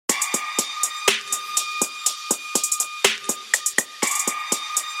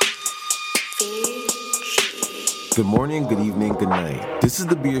Good morning, good evening, good night. This is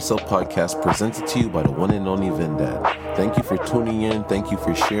the Be Yourself podcast presented to you by the one and only Vendad. Thank you for tuning in, thank you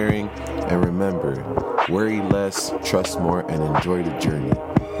for sharing, and remember, worry less, trust more, and enjoy the journey.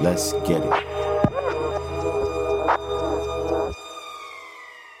 Let's get it.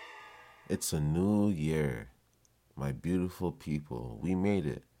 It's a new year, my beautiful people. We made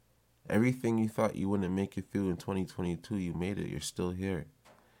it. Everything you thought you wouldn't make it through in 2022, you made it. You're still here.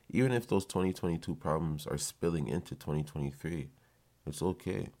 Even if those 2022 problems are spilling into 2023, it's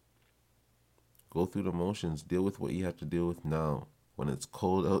okay. Go through the motions. Deal with what you have to deal with now. When it's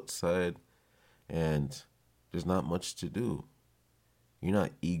cold outside and there's not much to do. You're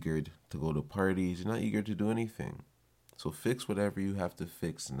not eager to go to parties. You're not eager to do anything. So fix whatever you have to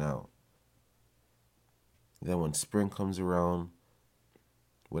fix now. Then when spring comes around,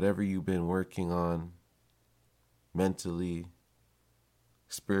 whatever you've been working on, mentally,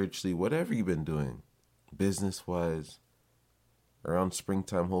 spiritually, whatever you've been doing, business-wise, around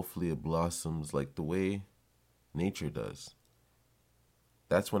springtime, hopefully it blossoms like the way nature does.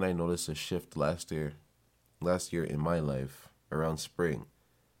 That's when I noticed a shift last year in my life, around spring.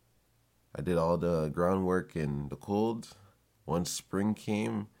 I did all the groundwork in the cold. Once spring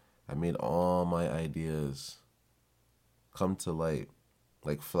came, I made all my ideas come to light,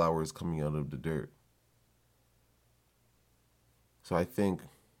 like flowers coming out of the dirt. So I think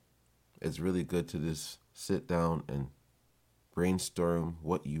it's really good to just sit down and brainstorm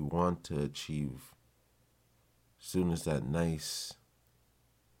what you want to achieve as soon as that nice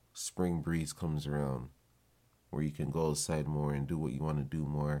spring breeze comes around, where you can go outside more and do what you want to do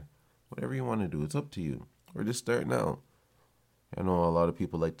more. Whatever you want to do, it's up to you. Or just start now. I know a lot of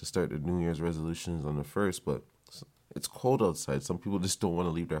people like to start their New Year's resolutions on the 1st, but it's cold outside. Some people just don't want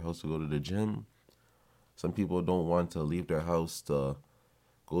to leave their house to go to the gym. Some people don't want to leave their house to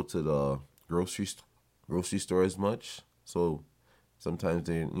go to the grocery store as much. So sometimes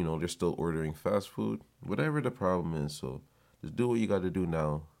they're still ordering fast food. Whatever the problem is, so just do what you got to do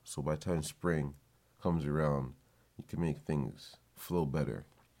now. So by the time spring comes around, you can make things flow better.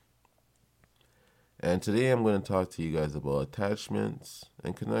 And today I'm going to talk to you guys about attachments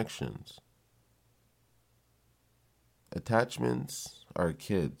and connections. Attachments are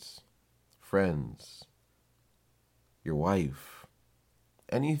kids, friends, your wife,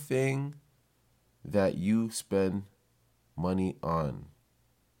 anything that you spend money on.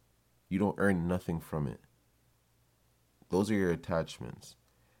 You don't earn nothing from it. Those are your attachments.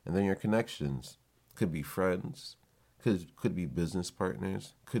 And then your connections could be friends, could be business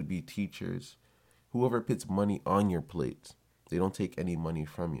partners, could be teachers. Whoever puts money on your plate, they don't take any money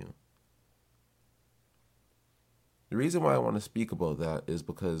from you. The reason why I want to speak about that is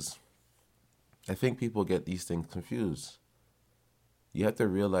because I think people get these things confused. You have to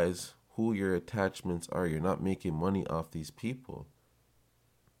realize who your attachments are. You're not making money off these people.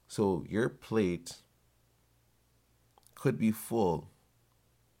 So your plate could be full,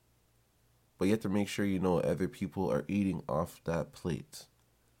 but you have to make sure you know other people are eating off that plate.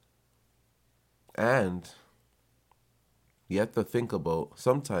 And you have to think about,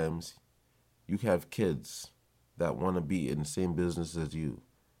 sometimes you have kids that want to be in the same business as you.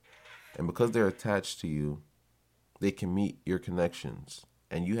 And because they're attached to you, they can meet your connections.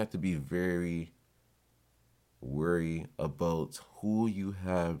 And you have to be very wary about who you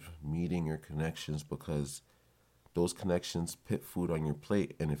have meeting your connections, because those connections put food on your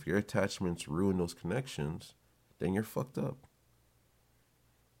plate. And if your attachments ruin those connections, then you're fucked up.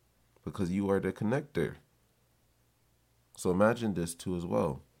 Because you are the connector. So imagine this too as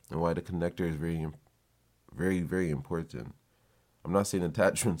well, and why the connector is very, very, very important. I'm not saying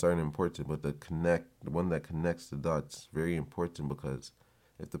attachments aren't important, but the one that connects the dots, very important, because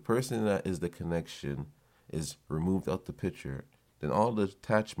if the person that is the connection is removed out the picture, then all the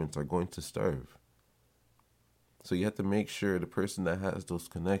attachments are going to starve. So you have to make sure the person that has those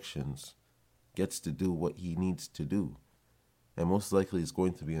connections gets to do what he needs to do. And most likely it's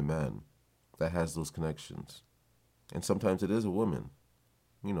going to be a man that has those connections. And sometimes it is a woman.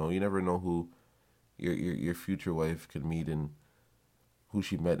 You never know who your future wife could meet and who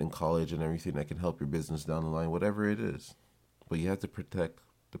she met in college and everything that can help your business down the line, whatever it is. But you have to protect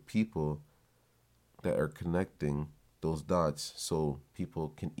the people that are connecting those dots so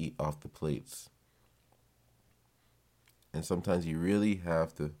people can eat off the plates. And sometimes you really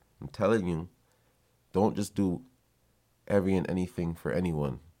have to, I'm telling you, don't just do every and anything for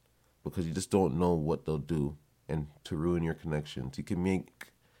anyone, because you just don't know what they'll do and to ruin your connections. You can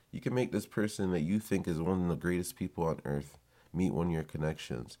make this person that you think is one of the greatest people on earth meet one of your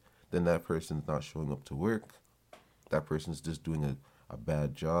connections. Then that person's not showing up to work. That person's just doing a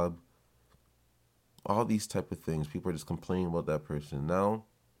bad job. All these type of things. People are just complaining about that person. Now,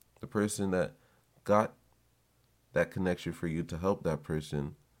 the person that got that connection for you to help that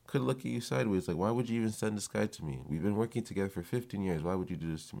person could look at you sideways like, why would you even send this guy to me? We've been working together for 15 years. Why would you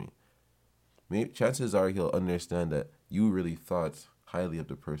do this to me? Maybe chances are he'll understand that you really thought highly of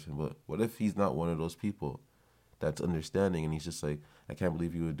the person. But what if he's not one of those people that's understanding and he's just like, I can't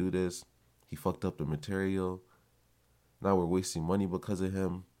believe you would do this. He fucked up the material. Now we're wasting money because of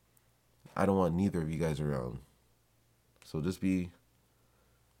him. I don't want neither of you guys around. So just be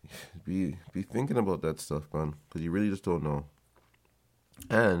thinking about that stuff, man, because you really just don't know.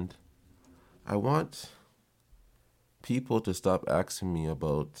 And I want people to stop asking me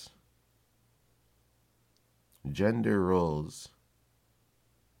about gender roles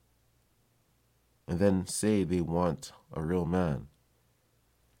and then say they want a real man.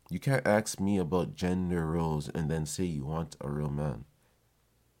 You can't ask me about gender roles and then say you want a real man.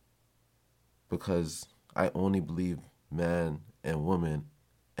 Because I only believe man and woman,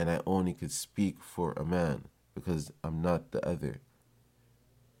 and I only could speak for a man because I'm not the other.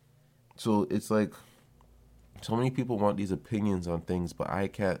 So it's like so many people want these opinions on things, but I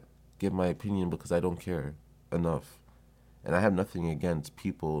can't give my opinion because I don't care enough. And I have nothing against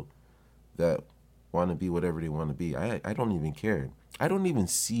people that want to be whatever they want to be. I don't even care. I don't even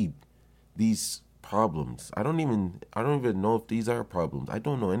see these problems. I don't even know if these are problems. I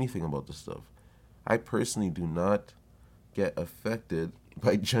don't know anything about this stuff. I personally do not get affected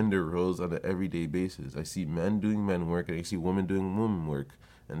by gender roles on an everyday basis. I see men doing men work and I see women doing women work.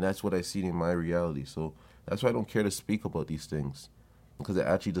 And that's what I see in my reality. So that's why I don't care to speak about these things. Because it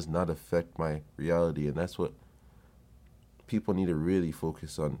actually does not affect my reality. And that's what people need to really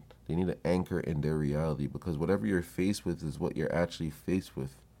focus on. They need to anchor in their reality. Because whatever you're faced with is what you're actually faced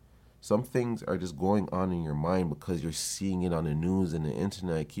with. Some things are just going on in your mind because you're seeing it on the news and the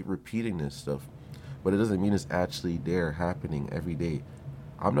internet. I keep repeating this stuff. But it doesn't mean it's actually there happening every day.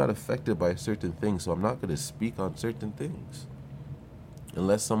 I'm not affected by certain things, so I'm not going to speak on certain things.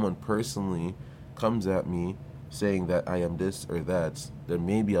 Unless someone personally comes at me saying that I am this or that, then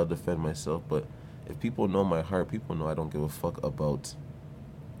maybe I'll defend myself. But if people know my heart, people know I don't give a fuck about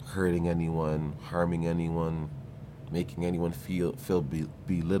hurting anyone, harming anyone, making anyone feel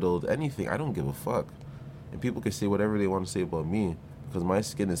belittled, anything. I don't give a fuck. And people can say whatever they want to say about me because my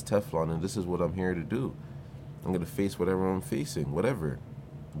skin is Teflon and this is what I'm here to do. I'm going to face whatever I'm facing, whatever.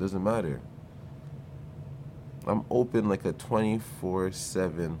 It doesn't matter. I'm open like a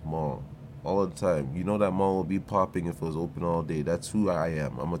 24/7 mall all the time. You know that mall will be popping if it was open all day. That's who I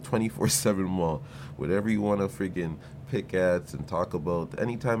am. I'm a 24/7 mall. Whatever you want to friggin' pick at and talk about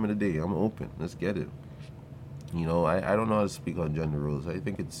any time of the day, I'm open. Let's get it. You know, I don't know how to speak on gender roles. I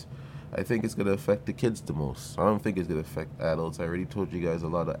think it's gonna affect the kids the most. I don't think it's gonna affect adults. I already told you guys a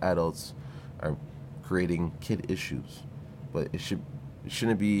lot of adults are creating kid issues, but it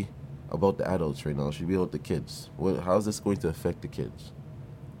shouldn't be about the adults right now. It should be about the kids. How is this going to affect the kids?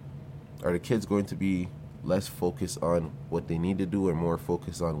 Are the kids going to be less focused on what they need to do and more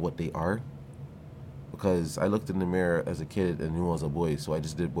focused on what they are? Because I looked in the mirror as a kid and knew I was a boy, so I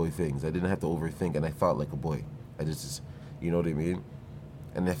just did boy things. I didn't have to overthink, and I thought like a boy. I just you know what I mean?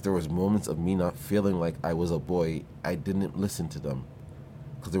 And if there was moments of me not feeling like I was a boy, I didn't listen to them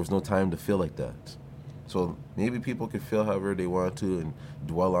because there was no time to feel like that. So maybe people can feel however they want to and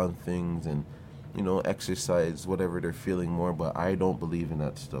dwell on things and, you know, exercise whatever they're feeling more, but I don't believe in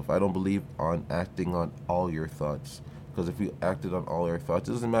that stuff. I don't believe on acting on all your thoughts, because if you acted on all your thoughts,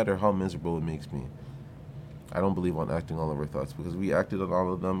 it doesn't matter how miserable it makes me. I don't believe on acting all of our thoughts, because if we acted on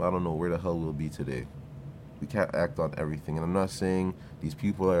all of them, I don't know where the hell we'll be today. We can't act on everything. And I'm not saying these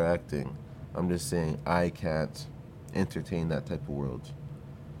people are acting. I'm just saying I can't entertain that type of world.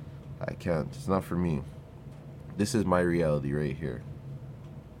 I can't. It's not for me. This is my reality right here.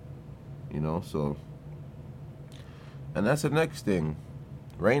 You know, so. And that's the next thing.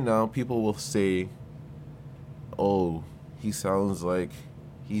 Right now, people will say, oh, he sounds like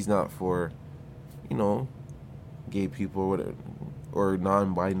he's not for, you know, gay people or whatever, or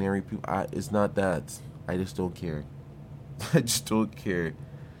non-binary people. It's not that. I just don't care. I just don't care.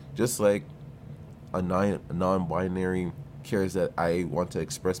 Just like a non-binary cares that I want to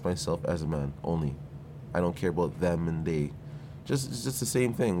express myself as a man only. I don't care about them and they. It's just the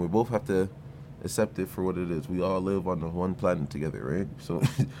same thing. We both have to accept it for what it is. We all live on the one planet together, right? So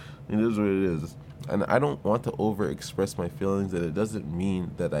it is what it is. And I don't want to over-express my feelings, and it doesn't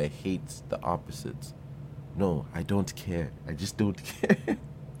mean that I hate the opposites. No, I don't care. I just don't care.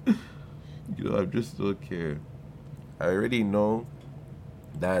 You know, I just don't care. I already know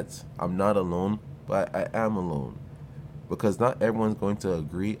that I'm not alone, but I am alone. Because not everyone's going to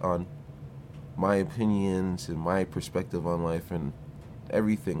agree on my opinions and my perspective on life and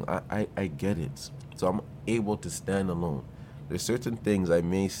everything. I get it. So I'm able to stand alone. There's certain things I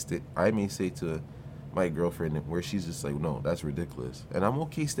may say to my girlfriend where she's just like, no, that's ridiculous. And I'm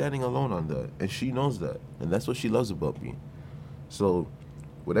okay standing alone on that. And she knows that. And that's what she loves about me. So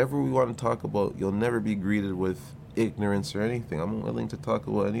whatever we want to talk about, you'll never be greeted with ignorance or anything. I'm willing to talk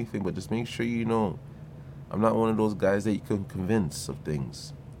about anything, but just make sure you know I'm not one of those guys that you can convince of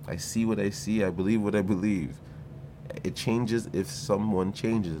things. I see what I see, I believe what I believe. It changes if someone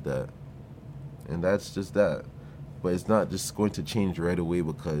changes that. And that's just that. But it's not just going to change right away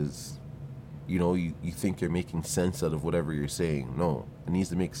because, you think you're making sense out of whatever you're saying. No, it needs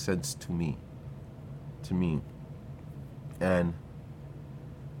to make sense to me. To me. And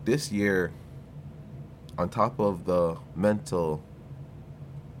this year, on top of the mental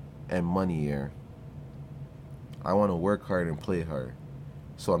and money year, I want to work hard and play hard.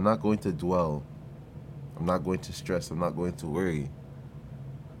 So I'm not going to dwell. I'm not going to stress. I'm not going to worry.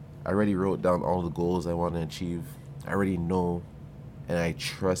 I already wrote down all the goals I want to achieve. I already know. And I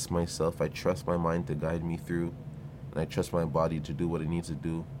trust myself. I trust my mind to guide me through. And I trust my body to do what it needs to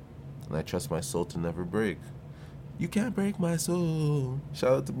do. And I trust my soul to never break. You can't break my soul.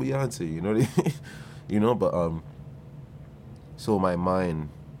 Shout out to Beyonce. You know what I mean? But so my mind,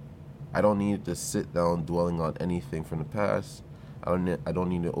 I don't need to sit down dwelling on anything from the past. I don't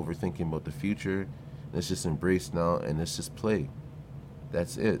need to overthinking about the future. Let's just embrace now and let's just play.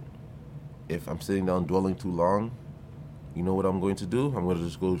 That's it. If I'm sitting down dwelling too long, you know what I'm going to do? I'm going to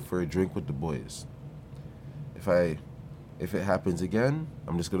just go for a drink with the boys. If it happens again,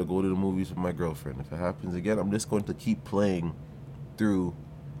 I'm just going to go to the movies with my girlfriend. If it happens again, I'm just going to keep playing through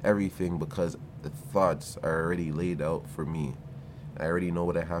everything because the thoughts are already laid out for me. I already know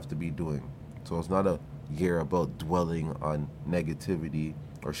what I have to be doing. So it's not a year about dwelling on negativity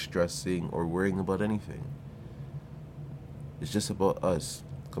or stressing or worrying about anything. It's just about us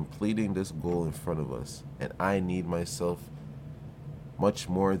completing this goal in front of us. And I need myself much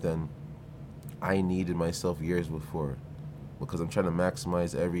more than I needed myself years before. Because I'm trying to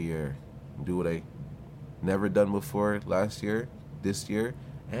maximize every year. Do what I never done before last year, this year,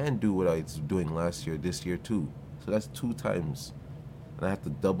 and do what I was doing last year, this year too. So that's 2 times. And I have to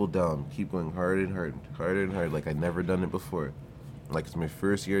double down, keep going harder and harder, harder and harder, like I never done it before. Like it's my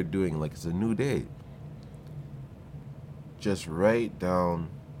first year doing, like it's a new day. Just write down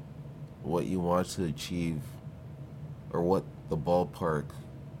what you want to achieve or what the ballpark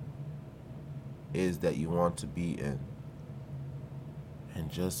is that you want to be in. And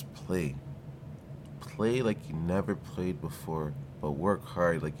just play. Play like you never played before, but work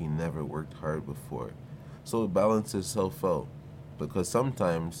hard like you never worked hard before. So it balances itself out. Because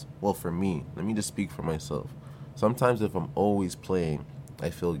sometimes, well, for me, let me just speak for myself. Sometimes if I'm always playing, I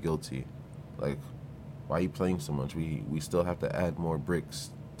feel guilty. Like, why are you playing so much? We still have to add more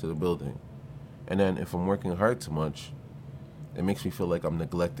bricks to the building. And then if I'm working hard too much, it makes me feel like I'm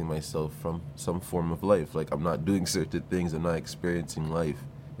neglecting myself from some form of life. Like I'm not doing certain things, I'm not experiencing life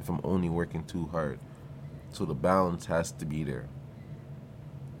if I'm only working too hard. So the balance has to be there.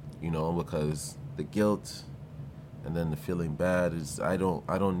 Because the guilt and then the feeling bad is I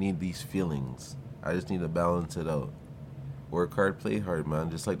don't need these feelings. I just need to balance it out. Work hard, play hard, man.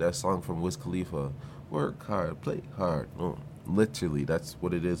 Just like that song from Wiz Khalifa. Work hard, play hard. No, literally, that's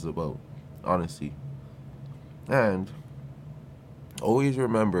what it is about. Honestly. And always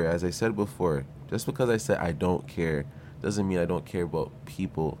remember, as I said before, just because I said I don't care doesn't mean I don't care about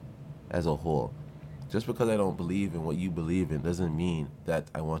people as a whole. Just because I don't believe in what you believe in doesn't mean that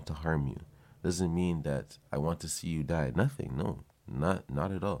I want to harm you. Doesn't mean that I want to see you die. Nothing. No.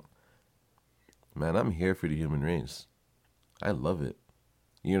 Not at all. Man, I'm here for the human race. I love it.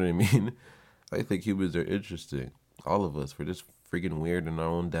 You know what I mean? I think humans are interesting. All of us. We're just freaking weird in our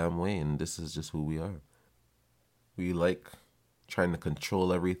own damn way, and this is just who we are. We like trying to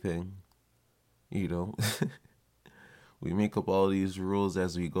control everything. We make up all these rules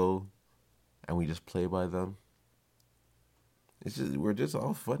as we go, and we just play by them. We're just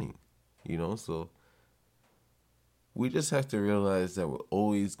all funny, so we just have to realize that we're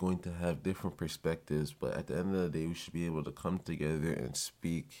always going to have different perspectives, but at the end of the day, we should be able to come together and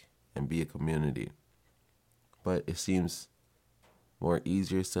speak and be a community. But it seems more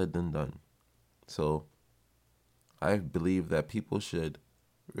easier said than done. So I believe that people should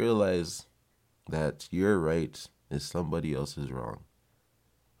realize that your right is somebody else's wrong.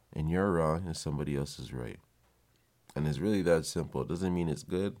 And your wrong is somebody else's right. And it's really that simple. It doesn't mean it's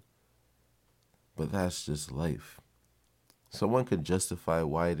good, but that's just life. Someone could justify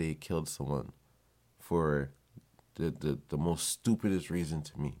why they killed someone for the most stupidest reason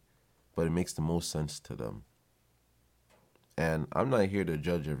to me. but it makes the most sense to them. And I'm not here to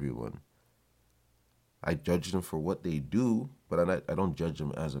judge everyone. I judge them for what they do, but I don't judge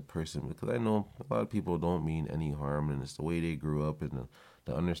them as a person, because I know a lot of people don't mean any harm, and it's the way they grew up and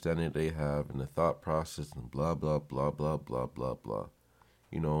the understanding they have and the thought process and blah, blah, blah, blah, blah, blah, blah.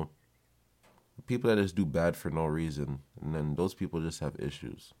 You know, people that just do bad for no reason, and then those people just have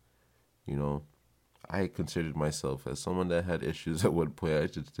issues. You know, I considered myself as someone that had issues at one point. I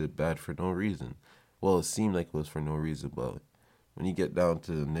just did bad for no reason. Well, it seemed like it was for no reason, but when you get down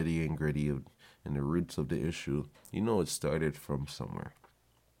to the nitty and gritty and the roots of the issue, you know it started from somewhere.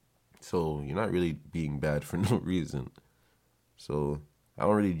 So you're not really being bad for no reason. So I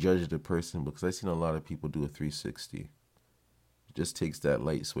don't really judge the person, because I've seen a lot of people do a 360. It just takes that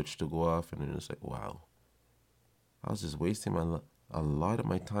light switch to go off, and then it's like, wow, I was just wasting a lot of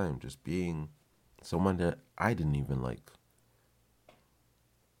my time just being someone that I didn't even like.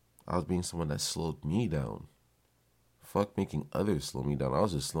 I was being someone that slowed me down. Fuck making others slow me down. I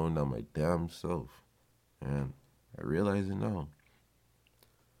was just slowing down my damn self. And I realize it now.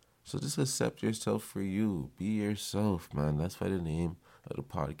 So just accept yourself for you. Be yourself, man. That's why the name of the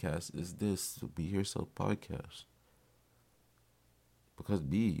podcast is this, the Be Yourself Podcast. Because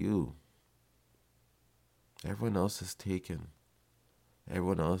be you. Everyone else is taken.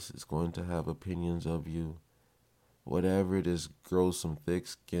 Everyone else is going to have opinions of you. Whatever it is, grow some thick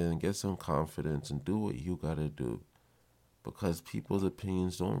skin, get some confidence, and do what you gotta do. Because people's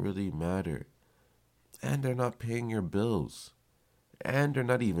opinions don't really matter. And they're not paying your bills. And they're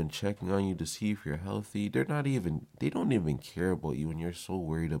not even checking on you to see if you're healthy. They don't even care about you, and you're so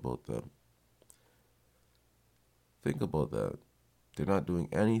worried about them. Think about that. They're not doing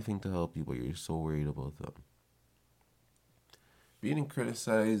anything to help you, but you're so worried about them. Being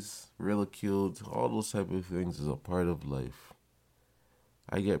criticized, ridiculed, all those type of things is a part of life.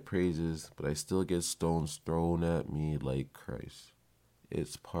 I get praises, but I still get stones thrown at me like Christ.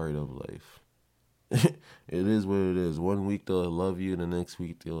 It's part of life. It is what it is. One week they'll love you, the next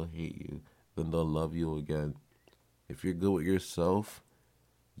week they'll hate you. Then they'll love you again. If you're good with yourself,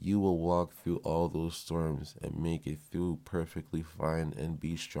 you will walk through all those storms and make it through perfectly fine and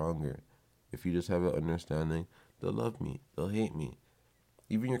be stronger. If you just have an understanding, they'll love me, they'll hate me.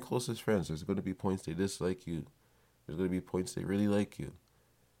 Even your closest friends, there's going to be points they dislike you. There's going to be points they really like you.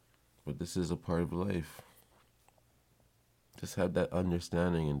 But this is a part of life. Just have that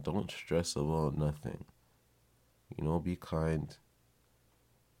understanding and don't stress about nothing. Be kind.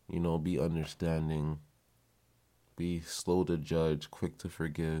 Be understanding. Be slow to judge, quick to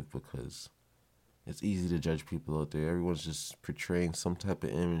forgive, because it's easy to judge people out there. Everyone's just portraying some type of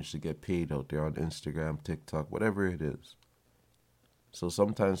image to get paid out there on Instagram, TikTok, whatever it is. So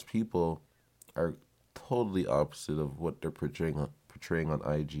sometimes people are totally opposite of what they're portraying on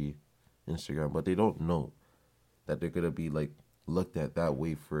IG, Instagram, but they don't know that they're going to be looked at that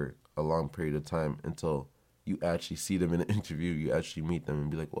way for a long period of time until you actually see them in an interview, you actually meet them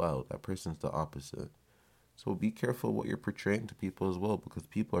and be like, wow, that person's the opposite. So be careful what you're portraying to people as well, because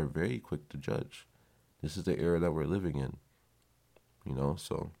people are very quick to judge. This is the era that we're living in,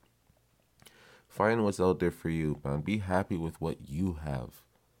 so find what's out there for you, man. Be happy with what you have.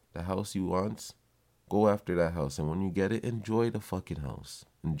 The house you want, go after that house. And when you get it, enjoy the fucking house.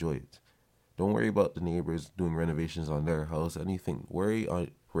 Enjoy it. Don't worry about the neighbors doing renovations on their house, anything. Worry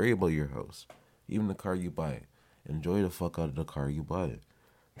about your house. Even the car you buy. Enjoy the fuck out of the car you buy.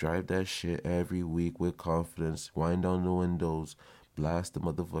 Drive that shit every week with confidence. Wind down the windows. Blast the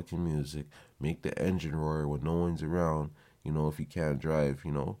motherfucking music. Make the engine roar when no one's around. If you can't drive,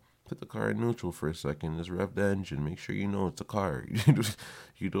 put the car in neutral for a second. Just rev the engine. Make sure it's a car. Just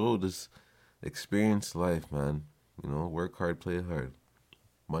experience life, man. Work hard, play hard.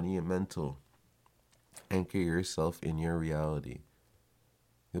 Money and mental. Anchor yourself in your reality.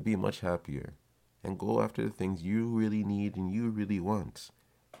 You'll be much happier. And go after the things you really need and you really want.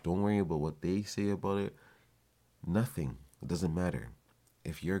 Don't worry about what they say about it. Nothing. It doesn't matter.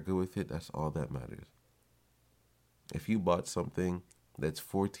 If you're good with it, that's all that matters. If you bought something that's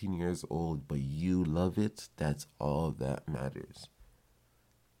 14 years old but you love it, that's all that matters.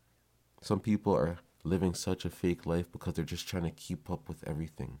 Some people are living such a fake life because they're just trying to keep up with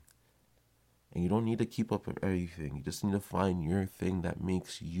everything. And you don't need to keep up with everything. You just need to find your thing that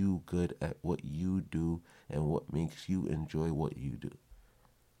makes you good at what you do and what makes you enjoy what you do.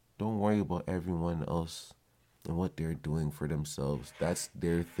 Don't worry about everyone else and what they're doing for themselves. That's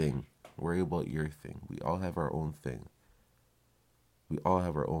their thing. Worry about your thing. We all have our own thing.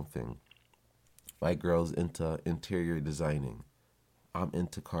 My girl's into interior designing. I'm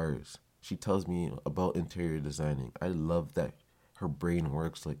into cars. She tells me about interior designing. I love that her brain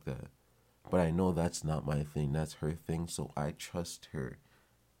works like that. But I know that's not my thing. That's her thing. So I trust her.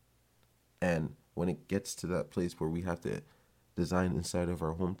 And when it gets to that place where we have to design inside of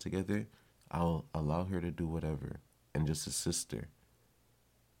our home together, I'll allow her to do whatever and just assist her.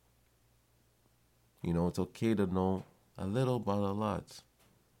 You know, it's okay to know a little about a lot,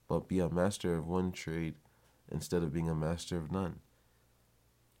 but be a master of one trade instead of being a master of none.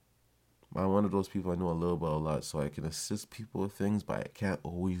 I'm one of those people. I know a little about a lot, so I can assist people with things, but I can't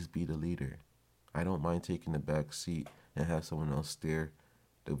always be the leader. I don't mind taking the back seat and have someone else steer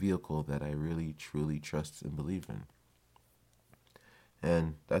the vehicle that I really, truly trust and believe in.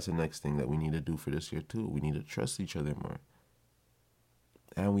 And that's the next thing that we need to do for this year, too. We need to trust each other more.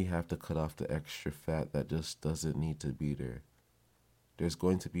 And we have to cut off the extra fat that just doesn't need to be there. There's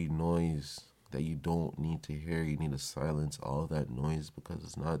going to be noise that you don't need to hear. You need to silence all that noise because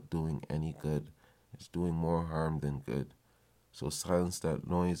it's not doing any good. It's doing more harm than good. So silence that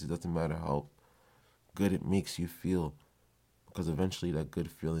noise. It doesn't matter how good it makes you feel, because eventually that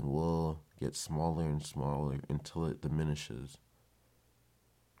good feeling will get smaller and smaller until it diminishes.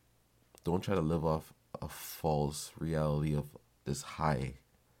 Don't try to live off a false reality of this high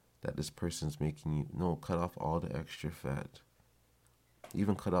that this person's making you. No, cut off all the extra fat.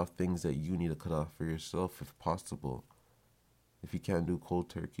 Even cut off things that you need to cut off for yourself if possible. If you can't do cold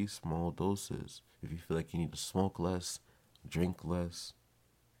turkey, small doses. If you feel like you need to smoke less, drink less.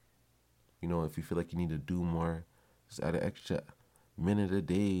 You know, if you feel like you need to do more, just add an extra minute a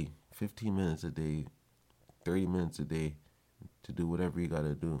day, 15 minutes a day, 30 minutes a day to do whatever you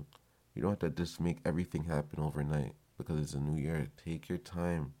gotta do. You don't have to just make everything happen overnight because it's a new year. Take your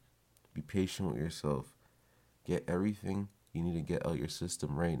time. Be patient with yourself. Get everything you need to get out your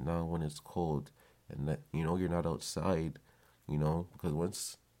system right now when it's cold. And that, you know, you're not outside, you know, because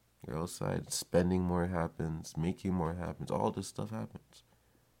once you're outside, spending more happens, making more happens, all this stuff happens.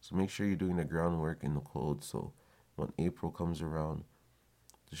 So make sure you're doing the groundwork in the cold. So when April comes around,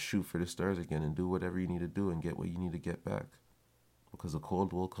 just shoot for the stars again and do whatever you need to do and get what you need to get back. Because the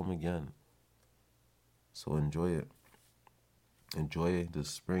cold will come again. So enjoy it. Enjoy the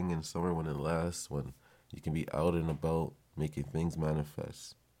spring and summer when it lasts, when you can be out and about making things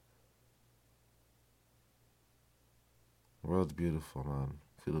manifest. The world's beautiful, man.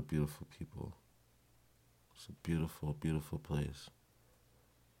 Feel the beautiful people. It's a beautiful, beautiful place.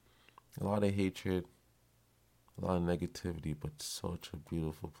 A lot of hatred, a lot of negativity, but such a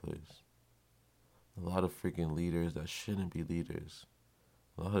beautiful place. A lot of freaking leaders that shouldn't be leaders.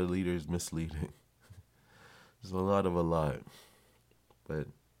 A lot of leaders misleading. There's a lot. But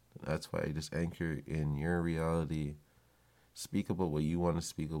that's why I just anchor in your reality. Speak about what you want to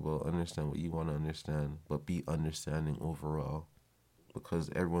speak about. Understand what you want to understand. But be understanding overall. Because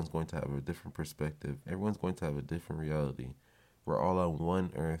everyone's going to have a different perspective. Everyone's going to have a different reality. We're all on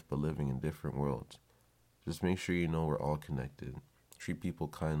one earth but living in different worlds. Just make sure you know we're all connected. Treat people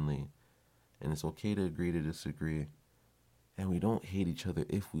kindly. And it's okay to agree to disagree. And we don't hate each other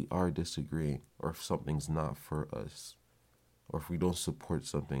if we are disagreeing or if something's not for us. Or if we don't support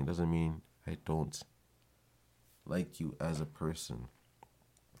something. It doesn't mean I don't like you as a person.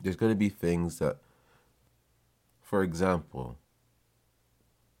 There's going to be things that, for example,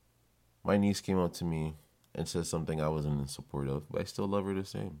 my niece came up to me and said something I wasn't in support of, but I still love her the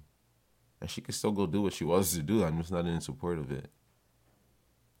same. And she can still go do what she wants to do. I'm just not in support of it.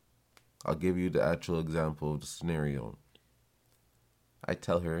 I'll give you the actual example of the scenario. I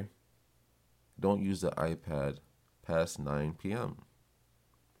tell her, don't use the iPad past 9 p.m.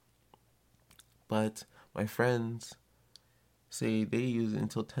 But my friends say they use it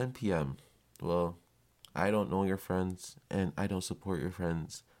until 10 p.m. Well, I don't know your friends, and I don't support your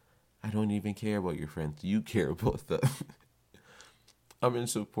friends. I don't even care about your friends. You care about them. I'm in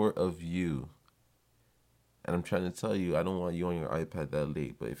support of you. And I'm trying to tell you, I don't want you on your iPad that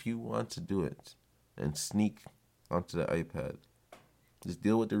late. But if you want to do it and sneak onto the iPad, just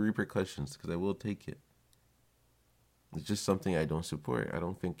deal with the repercussions, because I will take it. It's just something I don't support. I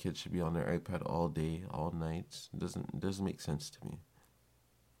don't think kids should be on their iPad all day, all night. It doesn't make sense to me.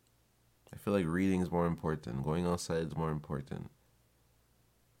 I feel like reading is more important. Going outside is more important.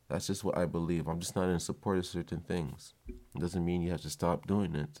 That's just what I believe. I'm just not in support of certain things. It doesn't mean you have to stop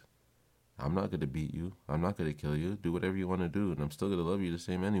doing it. I'm not going to beat you. I'm not going to kill you. Do whatever you want to do, and I'm still going to love you the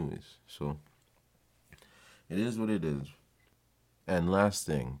same anyways. So, it is what it is. And last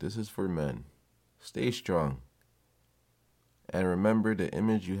thing, this is for men. Stay strong. And remember, the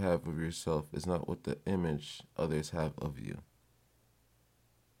image you have of yourself is not what the image others have of you.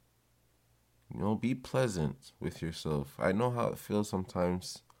 You know, be pleasant with yourself. I know how it feels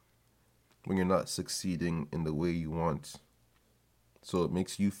sometimes when you're not succeeding in the way you want. So it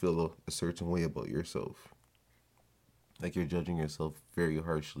makes you feel a certain way about yourself. Like you're judging yourself very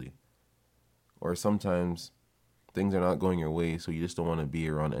harshly. Or sometimes things are not going your way, so you just don't want to be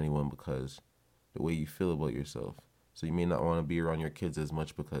around anyone because the way you feel about yourself. So you may not want to be around your kids as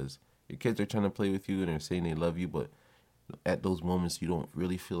much because your kids are trying to play with you and they're saying they love you, but at those moments you don't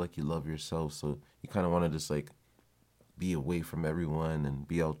really feel like you love yourself. So you kind of want to just like be away from everyone and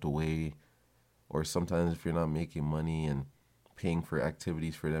be out the way. Or sometimes if you're not making money and paying for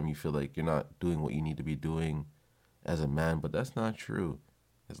activities for them, you feel like you're not doing what you need to be doing as a man, but that's not true.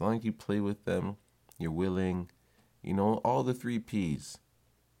 As long as you play with them, you're willing, all the three P's: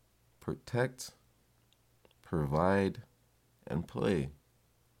 protect, provide, and play.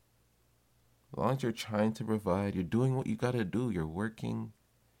 As long as you're trying to provide, you're doing what you gotta do. You're working,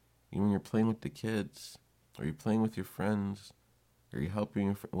 when you're playing with the kids, or you're playing with your friends, or you're helping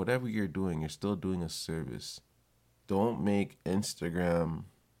your friend, whatever you're doing, you're still doing a service. Don't make Instagram,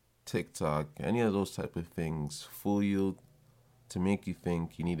 TikTok, any of those type of things fool you to make you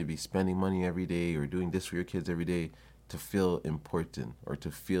think you need to be spending money every day or doing this for your kids every day to feel important or to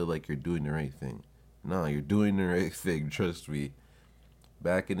feel like you're doing the right thing. No, you're doing the right thing, trust me.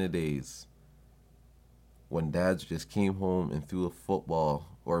 Back in the days when dads just came home and threw a football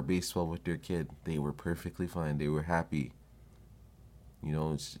or a baseball with their kid, they were perfectly fine. They were happy.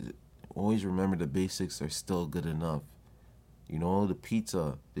 Always remember the basics are still good enough. The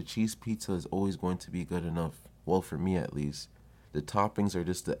pizza, the cheese pizza is always going to be good enough. Well, for me at least. The toppings are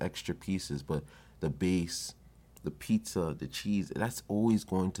just the extra pieces, but the base, the pizza, the cheese, that's always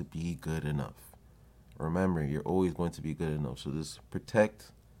going to be good enough. Remember, you're always going to be good enough. So just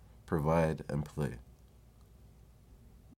protect, provide, and play.